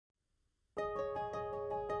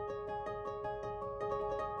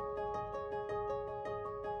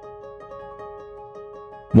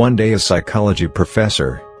One day a psychology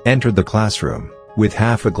professor entered the classroom with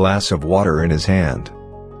half a glass of water in his hand.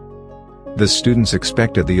 The students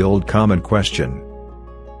expected the old common question: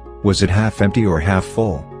 was it half empty or half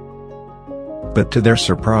full? But to their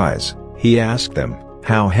surprise, he asked them,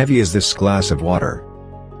 "How heavy is this glass of water?"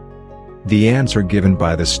 The answer given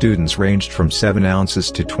by the students ranged from 7 ounces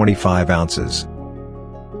to 25 ounces.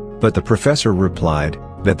 But the professor replied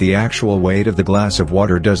that the actual weight of the glass of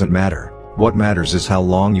water doesn't matter. What matters is how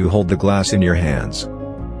long you hold the glass in your hands.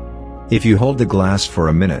 If you hold the glass for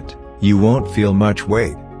a minute, you won't feel much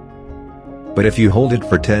weight. But if you hold it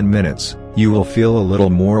for 10 minutes, you will feel a little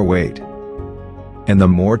more weight. And the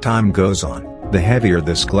more time goes on, the heavier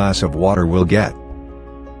this glass of water will get.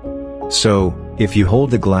 So, if you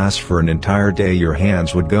hold the glass for an entire day, your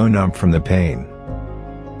hands would go numb from the pain.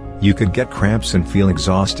 You could get cramps and feel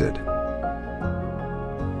exhausted.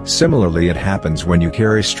 Similarly, it happens when you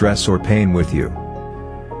carry stress or pain with you.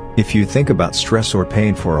 If you think about stress or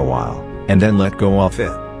pain for a while, and then let go of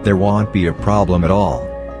it, there won't be a problem at all.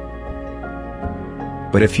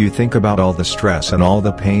 But if you think about all the stress and all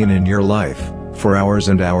the pain in your life, for hours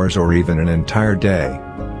and hours or even an entire day,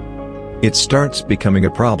 it starts becoming a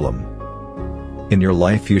problem. In your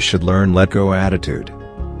life you should learn let go attitude.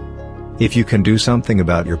 If you can do something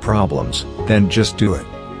about your problems, then just do it.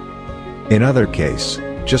 In other case,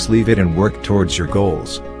 just leave it and work towards your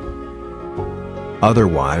goals.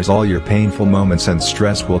 Otherwise all your painful moments and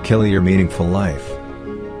stress will kill your meaningful life.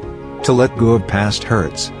 To let go of past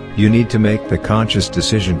hurts, you need to make the conscious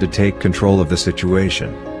decision to take control of the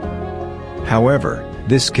situation. However,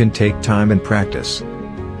 this can take time and practice.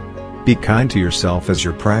 Be kind to yourself as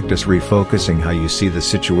you practice refocusing how you see the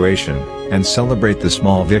situation, and celebrate the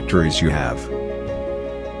small victories you have.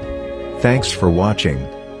 Thanks for watching.